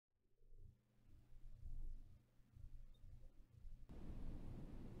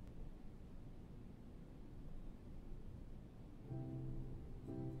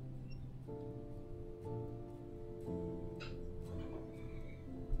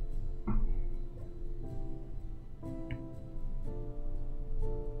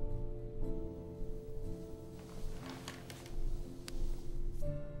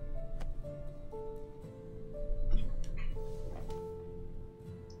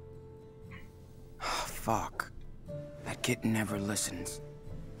Fuck. That kid never listens.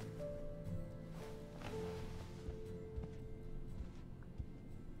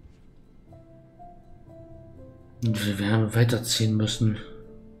 Und wir werden weiterziehen müssen.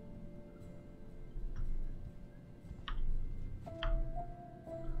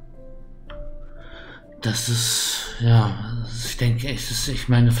 Das ist, ja, ich denke, ich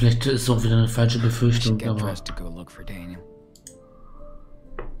meine, vielleicht ist es auch wieder eine falsche Befürchtung, aber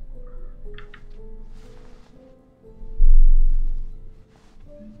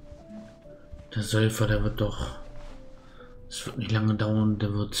der Säufer, der wird doch, es wird nicht lange dauern,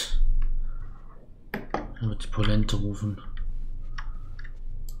 der wird die Polente rufen.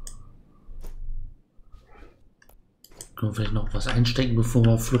 Können wir vielleicht noch was einstecken, bevor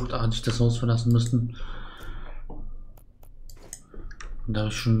wir fluchtartig das Haus verlassen müssten. Und da habe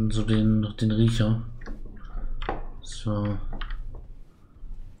ich schon so den Riecher. So.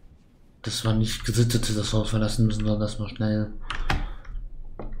 Das war nicht gesittet, das Haus verlassen müssen, sondern dass wir schnell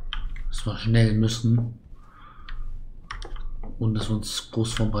müssen. Und dass wir uns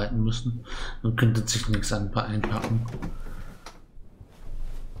groß vorbereiten müssen. Dann könnte sich nichts einpacken.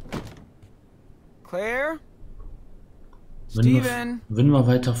 Claire? Steven? Wenn wir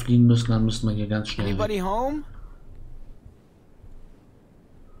weiter fliehen müssen, dann müssen wir hier ganz schnell. Anybody home?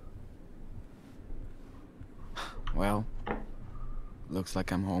 Well, looks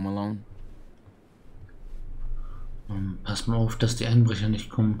like I'm home alone. Pass mal auf, dass die Einbrecher nicht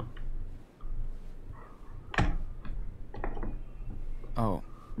kommen. Oh,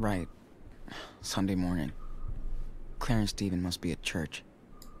 right. Sunday morning. Claire and Steven must be at church.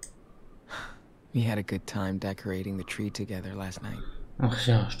 We had a good time decorating the tree together last night. Ach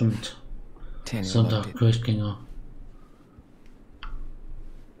ja, stimmt. Daniel Sonntag, Kirchgänger.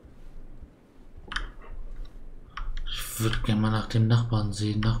 Ich würde gerne mal nach dem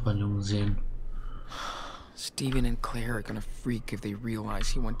Nachbarjungen sehen. Steven and Claire are gonna freak if they realize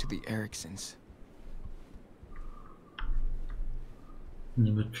he went to the Ericksons. Und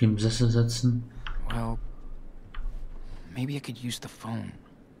die mit im Sessel setzen. Well, maybe I could use the phone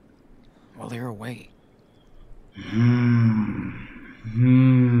while they're away.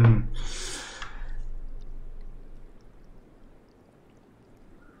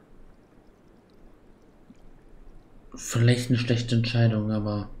 Vielleicht eine schlechte Entscheidung,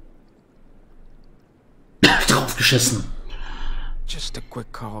 aber drauf geschissen. Just a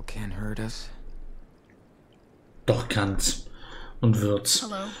quick call can't hurt us. Doch kann's und wird's.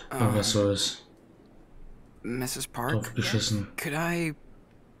 Hello. Aber was soll's? Mrs. Park? Drauf geschissen. Could I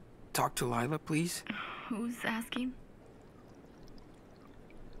talk to Lila, please? Who's asking?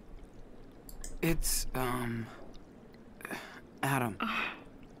 It's, Adam.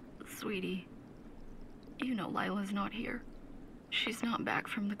 Sweetie, you know Lila's not here. She's not back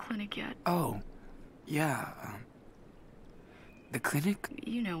from the clinic yet. Oh, yeah, the clinic?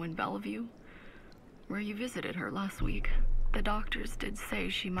 You know, in Bellevue, where you visited her last week. The doctors did say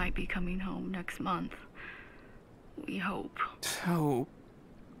she might be coming home next month. We hope. So,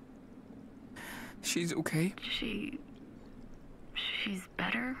 she's okay? She's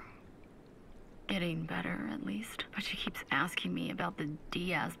better. Getting better, at least. But she keeps asking me about the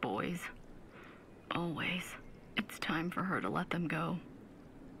Diaz boys. Always. It's time for her to let them go.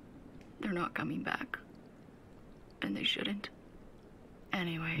 They're not coming back. And they shouldn't.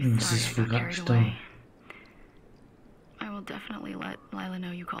 Anyway, sorry I got carried away. I will definitely let Lila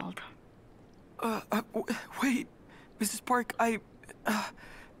know you called. Wait, Mrs. Park,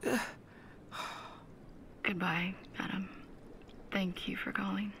 Goodbye, Adam. Thank you for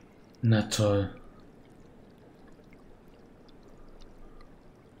calling. Na toll.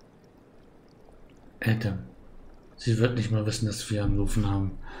 Adam. Sie wird nicht mal wissen, dass wir angerufen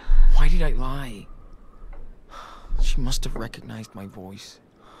haben. Why did I lie? She must have recognized my voice.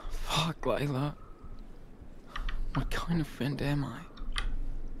 Fuck, Lila. What kind of friend am I?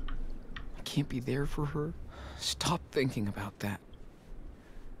 I can't be there for her. Stop thinking about that.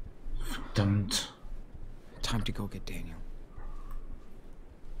 Verdammt. Time to go get Daniel.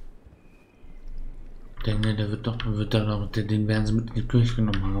 Daniel, den werden sie mit in die Kirche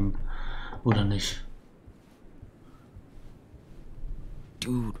genommen haben. Oder nicht?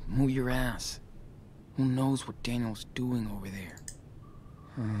 Dude, move your ass. Who knows what Daniel's doing over there?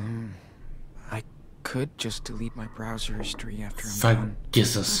 I could just delete my browser history after I'm done.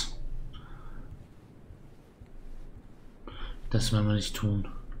 Vergiss es. Das werden wir nicht tun.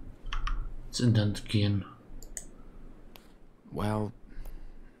 Ins Internet gehen. Well,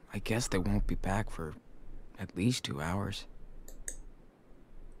 I guess they won't be back for at least 2 hours.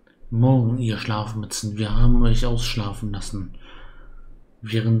 Morgen, ihr Schlafmützen. Wir haben euch ausschlafen lassen.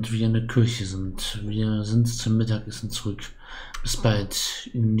 während wir in der Kirche sind. Wir sind zum Mittagessen zurück. Bis bald,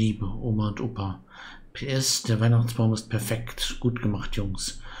 in Liebe, Oma und Opa. PS, der Weihnachtsbaum ist perfekt. Gut gemacht,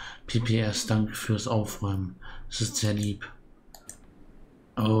 Jungs. PPS, danke fürs Aufräumen. Es ist sehr lieb.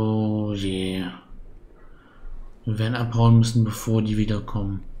 Oh je. Wir werden abhauen müssen, bevor die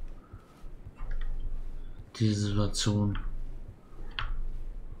wiederkommen. Diese Situation.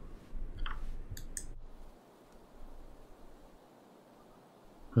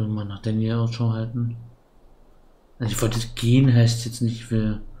 Können wir mal nach Daniel Ausschau halten? Also ich wollte gehen, heißt jetzt nicht, ich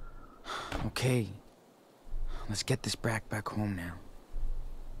will. Okay. Let's get this brat back home now.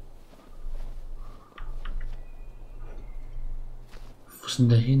 Wo ist denn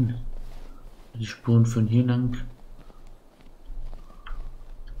da hin? Die Spuren führen hier lang.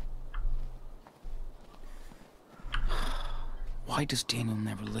 Why does Daniel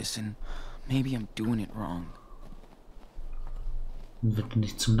never listen? Maybe I'm doing it wrong. Dann wird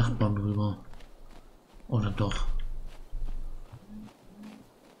nicht zum Nachbarn rüber. Oder doch?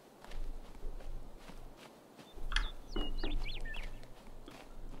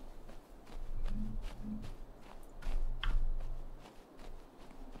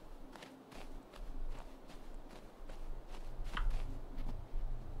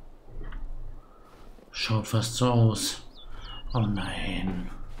 Schaut fast so aus. Oh nein.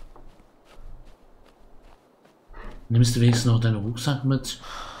 Nimmst du wenigstens noch deinen Rucksack mit?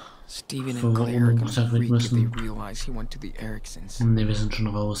 Steven Für and Claire are Rucksack gonna mit freak if they müssen. realize he went to the Ericksons. Ne, wir sind schon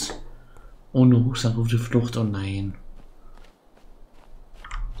raus. Ohne Rucksack auf die Flucht, oh nein.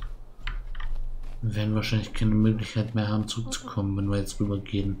 Wir werden wahrscheinlich keine Möglichkeit mehr haben zurückzukommen, wenn wir jetzt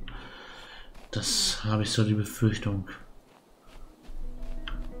rübergehen. Das habe ich so die Befürchtung.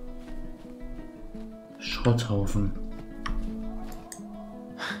 Schrotthaufen.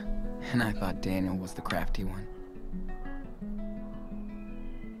 And I thought Daniel was the crafty one.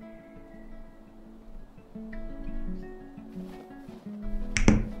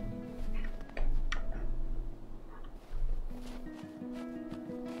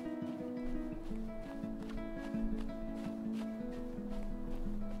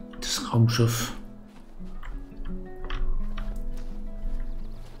 Das Raumschiff.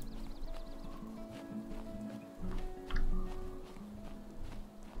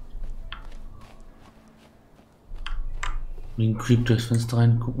 Wie ein Creep durchs Fenster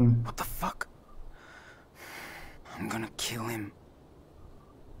reingucken. What the fuck? I'm gonna kill him.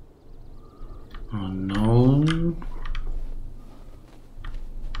 Oh no.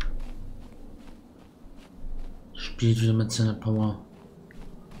 Spielt wieder mit seiner Power.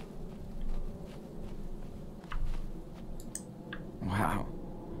 Wow.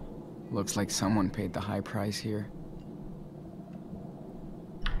 Looks like someone paid the high price here.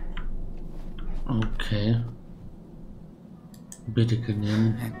 Okay. Bitte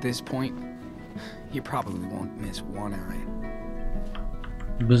nehmen. At this point, he probably won't miss one eye.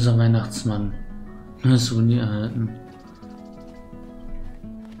 Böser Weihnachtsmann. Das Souvenir erhalten.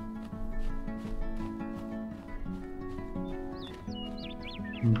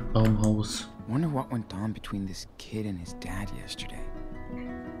 Ein Baumhaus. Wonder what went on between this kid and his dad yesterday.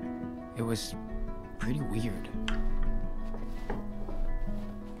 It was pretty weird.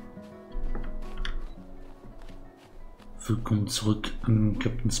 Willkommen zurück an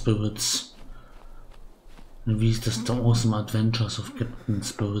Captain Spirits. Wie ist das The Awesome Adventures of Captain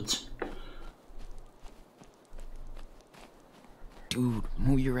Spirit? Dude,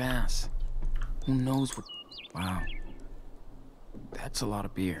 move your ass. Who knows what... Wow. That's a lot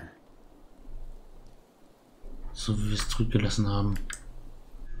of beer. So wie wir es zurückgelassen haben.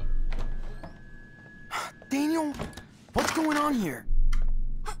 Daniel, what's going on here?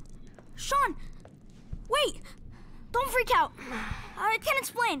 Sean! Wait! Don't freak out. I can't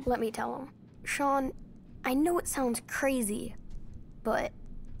explain. Let me tell him. Sean, I know it sounds crazy, but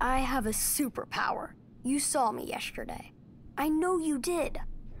I have a superpower. You saw me yesterday. I know you did.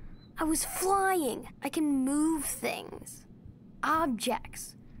 I was flying. I can move things.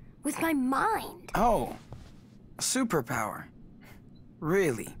 Objects. With my mind. Oh, a superpower.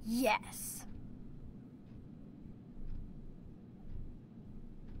 Really? Yes.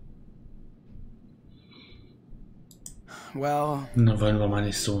 Well, Na, wollen wir mal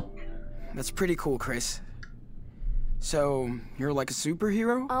nicht so. that's pretty cool, Chris. So, you're like a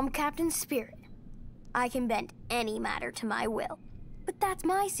superhero? I'm Captain Spirit. I can bend any matter to my will. But that's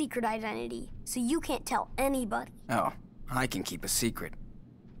my secret identity, so you can't tell anybody. Oh, I can keep a secret.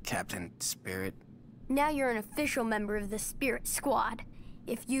 Captain Spirit. Now you're an official member of the Spirit Squad.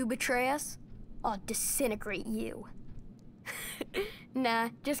 If you betray us, I'll disintegrate you. Nah,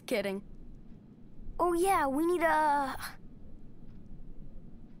 just kidding. Oh yeah, we need a...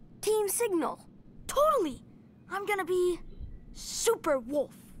 signal. Totally. I'm gonna be Super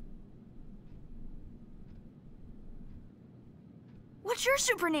Wolf. What's your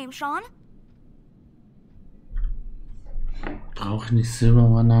super name, Sean? Brauche nicht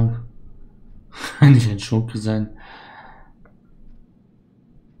Silberwanne. Nicht ein Schurke sein.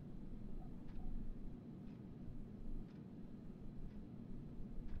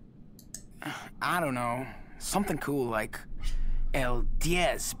 I don't know. Something cool like El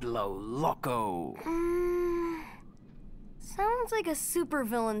Diablo Loco. Sounds like a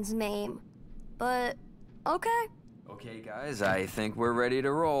supervillain's name. But, okay. Okay, guys, I think we're ready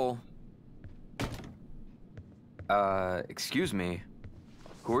to roll. Excuse me.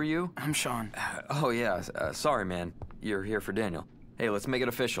 Who are you? I'm Sean. Oh, yeah, sorry, man. You're here for Daniel. Hey, let's make it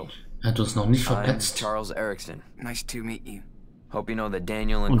official. Er hat uns noch nicht I'm verpetzt. Charles Erickson. Nice to meet you. Hope you know that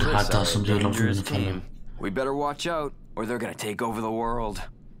Daniel and Und Chris hat das are und a wir laufen in dangerous die Falle. team. We better watch out, or they're gonna take over the world.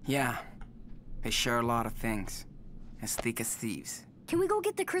 Yeah. They share a lot of things. As thick as thieves. Can we go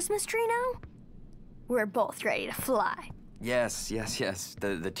get the Christmas tree now? We're both ready to fly. Yes.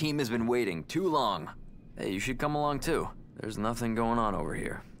 The team has been waiting too long. Hey, you should come along too. There's nothing going on over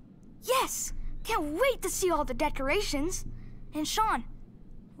here. Yes! Can't wait to see all the decorations. And Sean,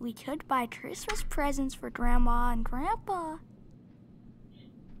 we could buy Christmas presents for Grandma and Grandpa.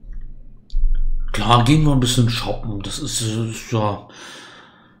 Klar, gehen wir ein bisschen shoppen. Das ist ja.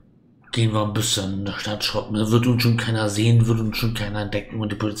 Gehen wir ein bisschen in der Stadt shoppen. Da wird uns schon keiner sehen, wird uns schon keiner entdecken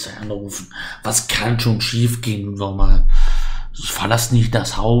und die Polizei anrufen. Was kann schon schief gehen, wenn wir mal. Verlasst nicht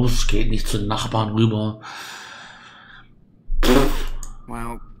das Haus, geht nicht zu den Nachbarn rüber.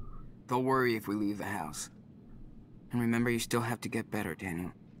 Well, they'll worry if we leave the house. And remember, you still have to get better,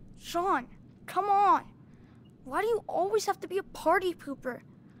 Daniel. Sean, come on. Why do you always have to be a party pooper?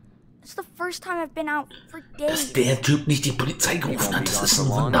 It's the first time I've been out for Dass days. der Typ nicht die Polizei We gerufen won't hat, be das gone ist for ein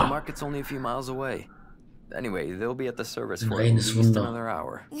long. The Wunder. market's only a few miles away. Anyway, they'll be at the service for at Reines least Wunder. another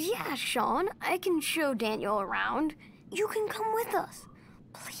hour. Yeah, Sean, I can show Daniel around. You can come with us.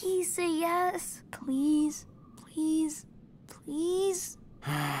 Please say yes. Please, please, please.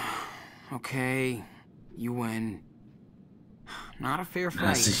 Okay, you win. Not a fair Ja,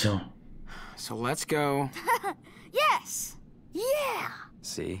 fight. sicher. So let's go. Yes! Yeah.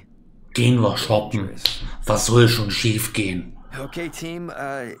 See? Gehen wir shoppen. Was soll schon schief gehen? Okay, team,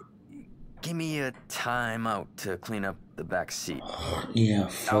 give me a time out to clean up the back seat. Ihr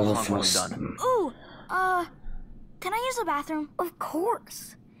How long when we're Vollpfosten. done? Ooh, can I use the bathroom? Of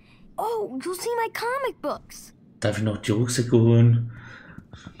course. Oh, you'll see my comic books. Darf ich noch die Rucksäcke holen,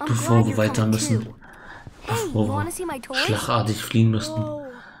 I'm bevor glad wir you're weiter coming müssen? too. Hey, you Bevor want wir to see my toys? schlagartig fliehen müssten. Whoa.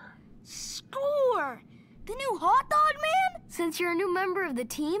 Score! The new hot dog man? Since you're a new member of the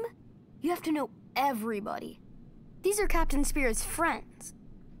team, you have to know everybody. These are Captain Spirit's friends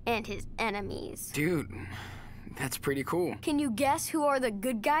and his enemies. Dude, that's pretty cool. Can you guess who are the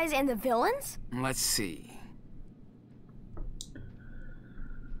good guys and the villains? Let's see.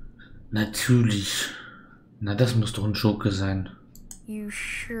 Natürlich. Na, das muss doch ein Schurke sein. You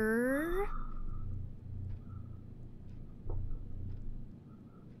sure?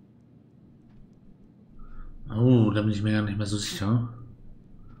 Oh, da bin ich mir gar nicht mehr so sicher.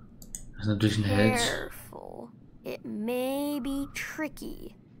 Das ist natürlich ein Held. Careful. It may be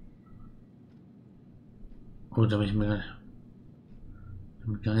tricky. Oh, da bin ich mir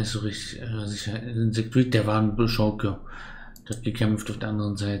gar nicht so richtig sicher. Siegfried, der war ein Schurke. Der hat gekämpft auf der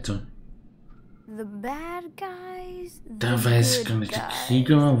anderen Seite. The bad guys. Da the weiß ich good gar nicht. Der guys.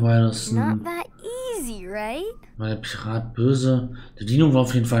 Krieger war das Not ein. that easy, right? War der Pirat böse? Der Dino war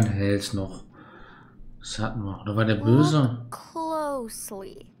auf jeden Fall ein Held noch. Das hatten wir. Oder war der böse? Look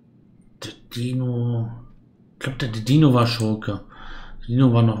closely. Der Dino. Ich glaube, der Dino war Schurke. Der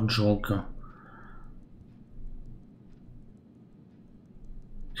Dino war noch ein Schurke.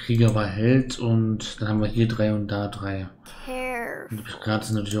 Krieger war Held und dann haben wir hier 3 und da 3. Careful. Und die Piraten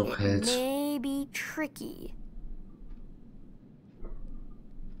sind natürlich auch It Held. may be tricky.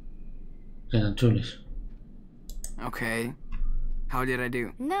 Ja, natürlich. Okay. How did I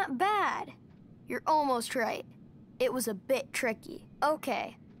do? Not bad. You're almost right. It was a bit tricky.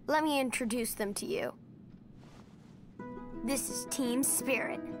 Okay, let me introduce them to you. This is Team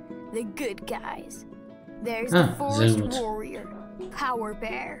Spirit, the good guys. There's the Sehr Forest gut. Warrior, Power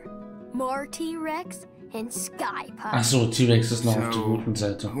Bear, T-Rex, and Sky Pup. Achso, T-Rex ist noch auf der So, guten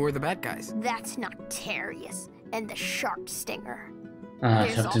Seite. who are the bad guys? That's Noctarius and the Sharp Stinger. Ah,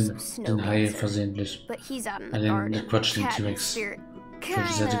 ich There's hab den Hai Snowmancer, versehentlich. but he's out in Ah, the garden. den Quatsch, den Captain T-Rex. Spirit Auf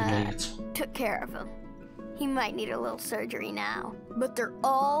die Seite kinda gelegt. took care of him. He might need a little surgery now. But they're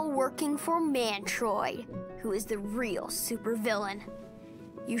all working for Mantroid, who is the real supervillain.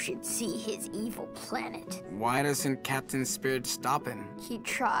 You should see his evil planet. Why doesn't Captain Spirit stop him? He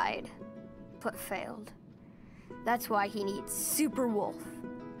tried, but failed. That's why he needs Super Wolf.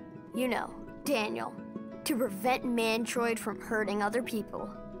 You know, Daniel, to prevent Mantroid from hurting other people.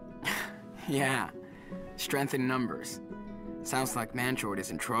 Yeah, strength in numbers. Sounds like Mantroid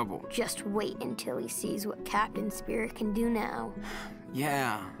is in trouble. Just wait until he sees what Captain Spirit can do now.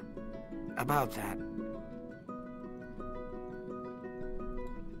 Yeah, about that.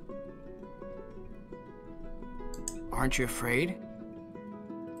 Aren't you afraid?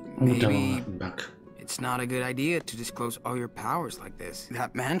 Maybe it's not a good idea to disclose all your powers like this.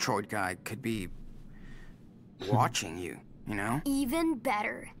 That Mantroid guy could be watching you, you know? Even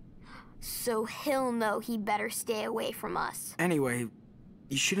better. So he'll know he better stay away from us. Anyway,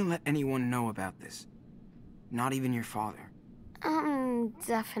 you shouldn't let anyone know about this. Not even your father. I'm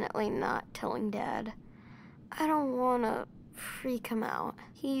definitely not telling Dad. I don't want to freak him out.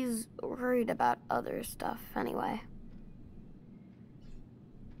 He's worried about other stuff anyway.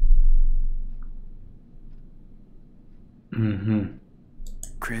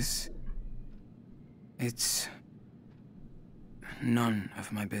 Chris, it's none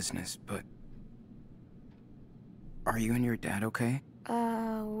of my business, but are you and your dad okay?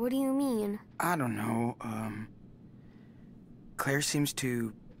 What do you mean? I don't know, Claire seems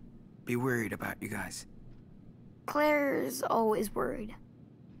to be worried about you guys. Claire's always worried.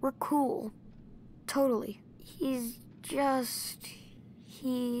 We're cool. Totally. He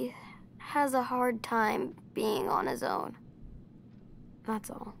has a hard time being on his own.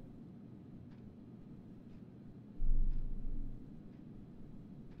 That's all.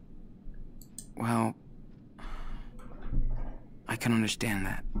 Well, I can understand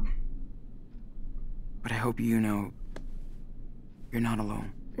that. But I hope you know you're not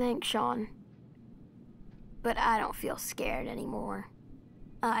alone. Thanks, Sean. But I don't feel scared anymore.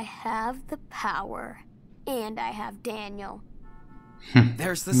 I have the power, and I have Daniel.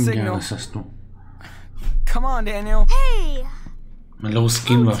 There's the signal. Ja, das hast du. Come on, Daniel. Hey! Mal los,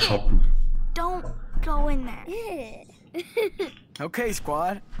 gehen wir shoppen. Don't go in there. Okay,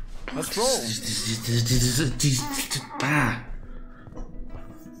 squad. Let's roll.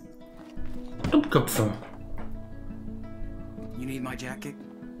 Dummköpfe. You need my jacket?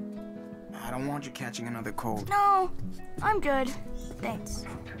 I don't want you catching another cold. No, I'm good. Thanks.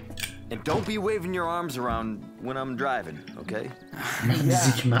 And don't be waving your arms around when I'm driving, okay? Machen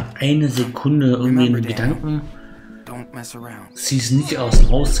Sie sich mal eine Sekunde irgendwie in Gedanken. Don't mess around. Sie ist nicht aus dem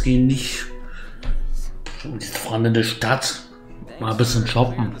Haus gehen, nicht in diese fremde Stadt. Mal ein bisschen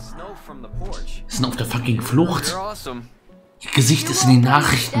shoppen. Sie sind auf der fucking Flucht. Ihr Gesicht ist in den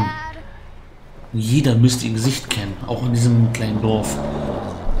Nachrichten. Jeder müsste ihr Gesicht kennen, auch in diesem kleinen Dorf.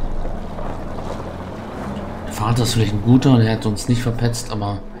 Der Vater ist vielleicht ein guter, der hat uns nicht verpetzt,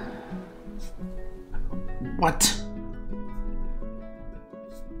 aber... What?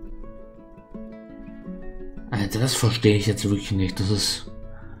 Alter, das verstehe ich jetzt wirklich nicht. Das ist...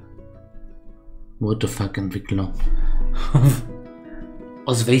 What the fuck, Entwickler?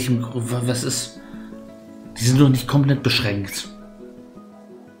 Aus welchem Grund? Was ist... Die sind doch nicht komplett beschränkt.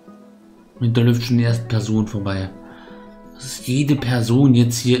 Und da läuft schon die erste Person vorbei. Das ist jede Person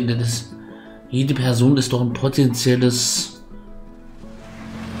jetzt hier... Jede Person ist doch ein potenzielles...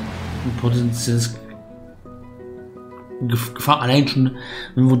 Gefahr. Allein schon,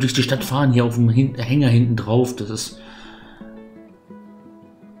 wenn wir durch die Stadt fahren, hier auf dem Hänger hinten drauf, das ist...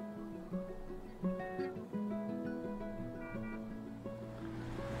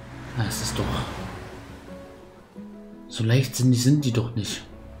 Das ist doch... So leichtsinnig sind die doch nicht.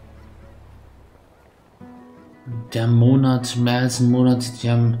 Der Monat, mehr als ein Monat, die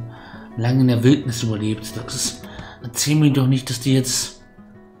haben lange in der Wildnis überlebt. Das ist... Erzähl mir doch nicht, dass die jetzt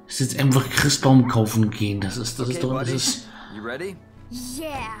einfach Christbaum kaufen gehen. Das ist doch... Das ist... You ready?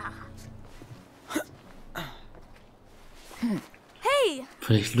 Yeah. Hey!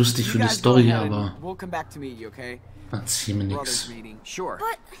 Vielleicht lustig für die Story, aber... We'll come back to meet you, okay? Erzähl mir nix. Sure.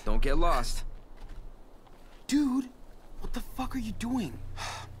 But don't get lost. Dude, what the fuck are you doing?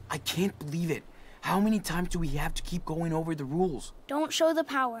 I can't believe it. How many times do we have to keep going over the rules? Don't show the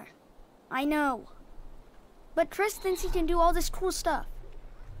power. I know. But Chris thinks he can do all this cool stuff.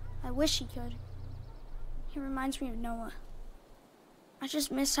 I wish he could. He reminds me of Noah. I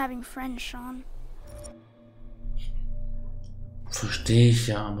just miss having friends, Sean. Verstehe ich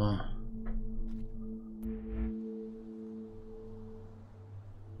ja, aber...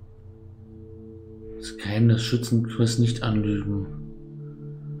 Das Geheimnis schützen, Chris nicht anlügen.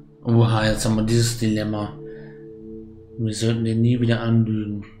 Oha, jetzt haben wir dieses Dilemma. Wir sollten den nie wieder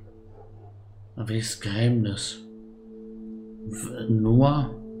anlügen. Aber welches Geheimnis?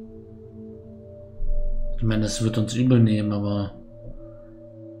 Noah? Ich meine, das wird uns übel nehmen, aber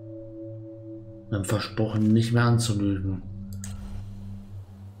wir haben versprochen, nicht mehr anzulügen.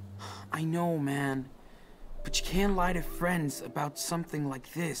 I know, man. But you can't lie to friends about something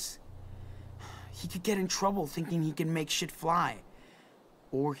like this. He could get in trouble thinking he can make shit fly.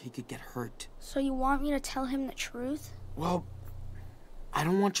 Or he could get hurt. So you want me to tell him the truth? Well, I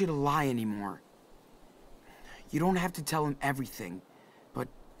don't want you to lie anymore. You don't have to tell him everything, but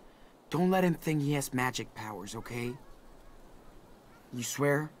don't let him think he has magic powers, okay? You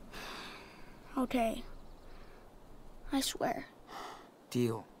swear? Okay. I swear.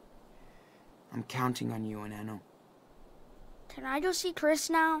 Deal. I'm counting on you, Anano. Can I go see Chris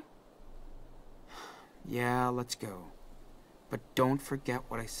now? Yeah, let's go. But don't forget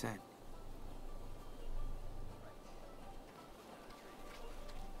what I said.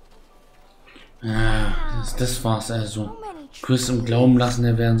 Das war's also. Chris im Glauben lassen,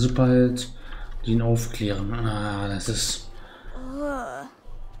 er wäre ein Superheld, die ihn aufklären. Das ist... Da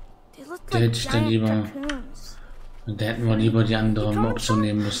hätte ich dann lieber... Da hätten wir lieber die andere Option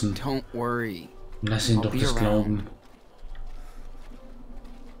nehmen müssen. Don't worry. Lass ihn doch das glauben.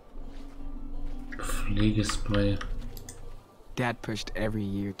 Pflegespray. Dad pushed every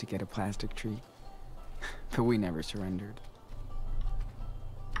year to get a plastic tree, but we never surrendered.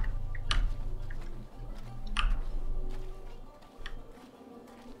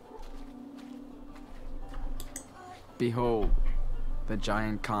 Behold, the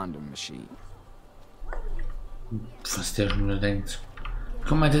giant condom machine. Was der schon wieder denkt.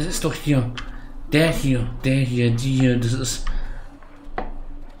 Guck mal, das ist doch hier. Der hier, die hier, das ist...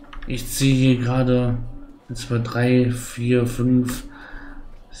 Ich sehe hier gerade 1, 2, 3, 4, 5,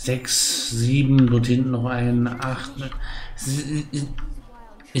 6, 7, dort hinten noch ein, 8.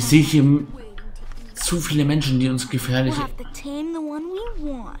 Ich sehe hier zu viele Menschen, die uns gefährlich...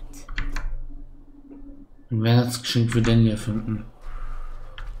 Ein Weihnachtsgeschenk für Daniel finden.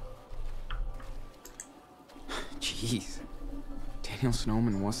 Jeez. Daniel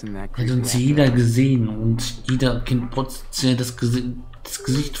Snowman wasn't that Hat crazy. uns jeder gesehen und jeder kennt trotzdem das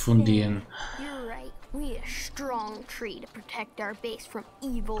Gesicht von denen. You're right. We need a strong tree to protect our base from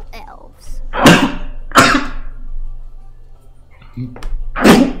evil elves.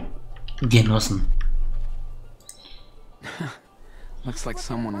 Genossen. Looks like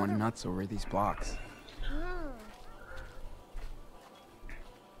someone went nuts over these blocks.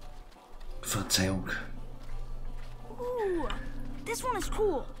 Verzeihung. Ooh, this one is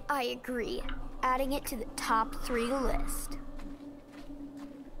cool. I agree. Adding it to the top 3 list.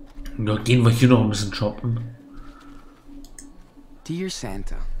 Ja, gehen wir hier noch ein bisschen shoppen. Dear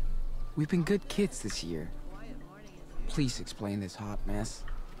Santa, we've been good kids this year. Please explain this hot mess.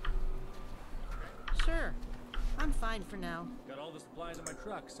 Sure. I'm fine for now. Got all the supplies in my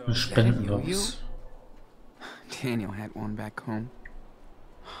truck, so... Eine Spendenbox. Daniel had one back home.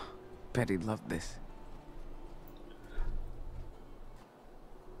 Bet he'd love this.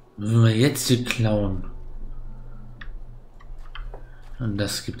 Wenn wir jetzt hier klauen. Und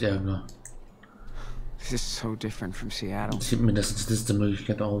das gibt Ärger. This is so different from Seattle. Zieht mir das als letzte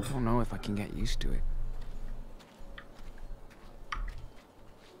Möglichkeit auf. I don't know if I can get used to it.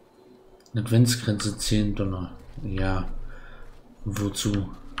 Adventsgrenze $10. Ja. Wozu?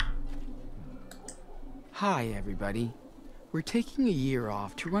 Hi, everybody. We're taking a year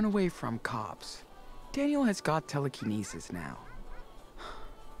off to run away from cops. Daniel has got telekinesis now.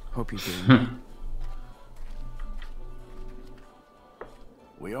 Hope you're doing well.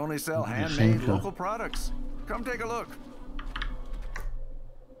 We only sell handmade local products. Come take a look.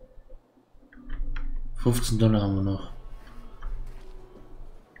 $15 haben wir noch.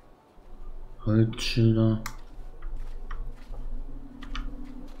 Holzschilder.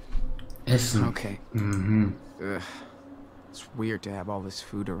 Essen. Okay. Mhm. Ugh. It's weird to have all this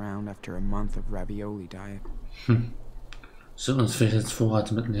food around after a month of ravioli diet. Sollen wir uns vielleicht jetzt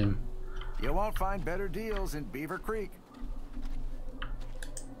Vorrat mitnehmen? You won't find better deals in Beaver Creek.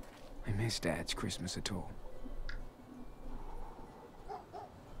 I miss Dad's Christmas atoll.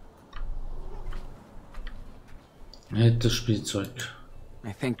 Das Spielzeug.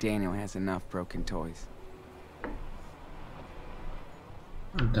 I think Daniel has enough broken toys.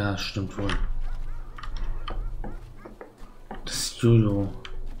 Das stimmt wohl. Das Jojo.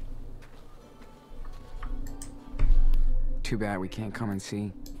 Too bad we can't come and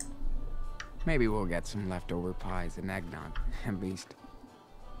see. Maybe we'll get some leftover pies and eggnog, at least.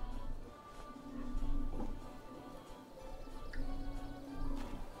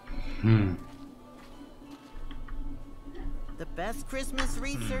 The best Christmas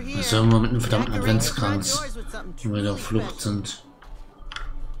wreaths are here. Was sollen wir mit einem verdammten Adventskranz, wenn wir auf Flucht sind?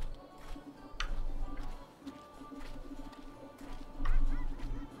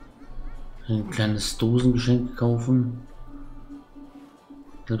 Ein kleines Dosengeschenk kaufen.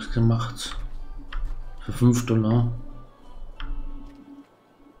 Selbst gemacht. Für $5.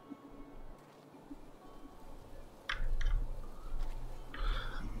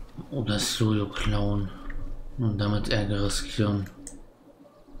 Oder das Jojo klauen und damit Ärger riskieren.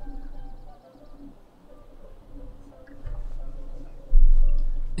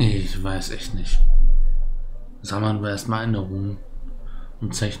 Ich weiß echt nicht. Sammeln wir erstmal Erinnerungen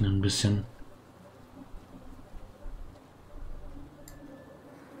und zeichnen ein bisschen.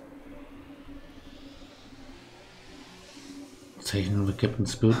 Zeichnen wir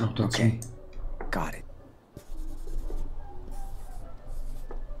Captain's Bild noch dazu. Okay, got it.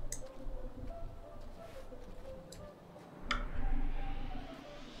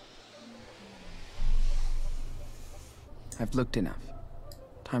 I've looked enough.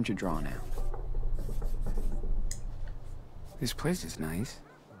 Time to draw now. This place is nice.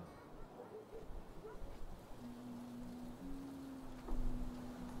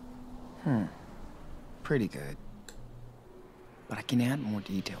 Pretty good. But I can add more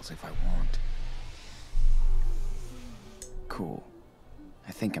details if I want. Cool.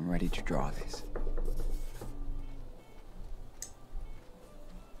 I think I'm ready to draw this.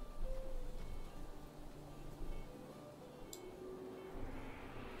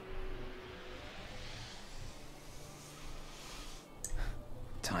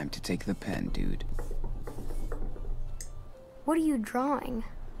 Time to take the pen, dude. What are you drawing?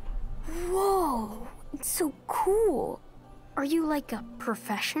 Whoa, it's so cool. Are you like a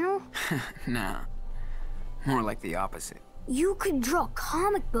professional? Nah. More like the opposite. You could draw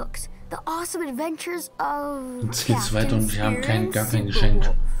comic books. The awesome adventures of Jetzt geht's weiter und wir haben gar kein Captain Geschenk.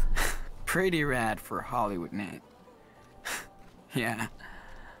 Wolf. Pretty rad for a Hollywood name. Yeah.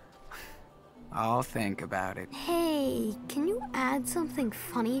 I'll think about it. Hey, can you add something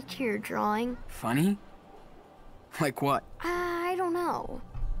funny to your drawing? Funny? Like what? I don't know.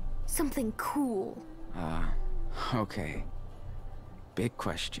 Something cool. Okay. Big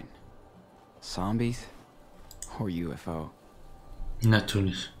question. Zombies or UFO?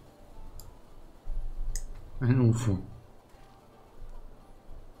 Natürlich. Ein UFO.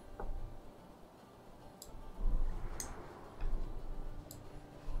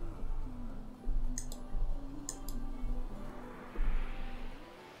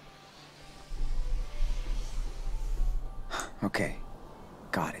 Okay.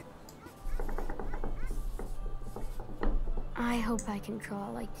 Got it. I hope I can draw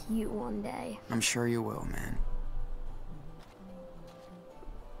like you one day. I'm sure you will, man.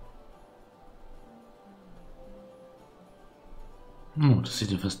 Oh, das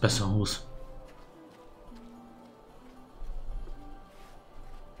sieht ja fast besser aus.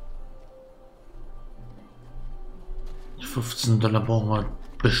 $15 brauchen wir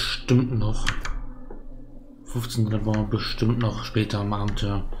bestimmt noch. $15 brauchen wir bestimmt noch später am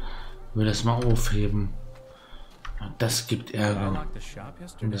Abenteuer. Wir das mal aufheben. Ja, das gibt Ärger.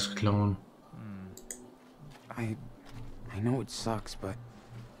 Und das Klauen. I know it sucks, but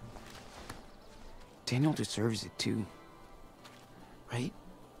Daniel deserves it too. Right?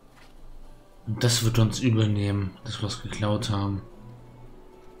 Und das wird uns übernehmen, dass wir es geklaut haben.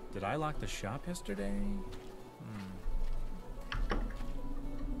 Did I lock the shop yesterday?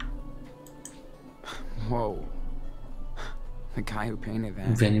 Whoa. The guy who painted that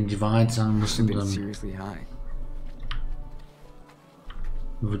Und wir ihm die Wahrheit sagen must müssen, have been dann seriously high.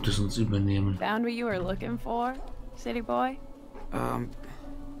 wird es uns übernehmen. Found what you were looking for, city boy?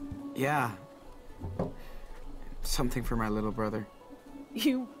 Yeah. Something for my little brother.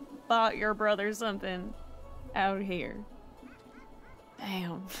 You bought your brother something out here.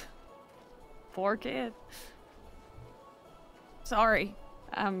 Damn. Poor kid. Sorry.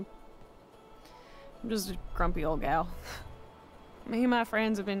 I'm just a grumpy old gal. Me and my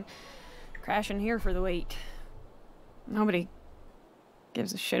friends have been crashing here for the week. Nobody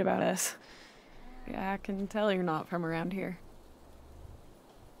gives a shit about us. Yeah, I can tell you're not from around here.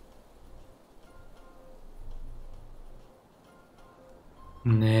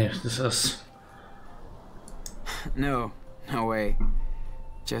 Nee, das ist... No way.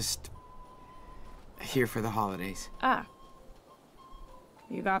 Just here for the holidays. Ah.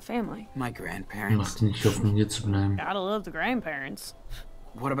 You got family. My grandparents. Macht nicht hoffen, hier zu bleiben. Gotta love the grandparents.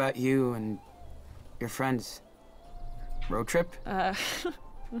 What about you and your friends? Road trip?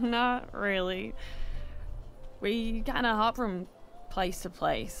 Not really. We kind of hop from place to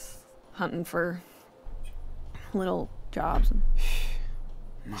place, hunting for little jobs. And...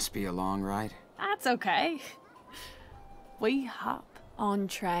 Must be a long ride. That's okay. We hop on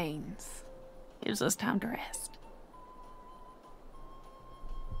trains. Gives us time to rest.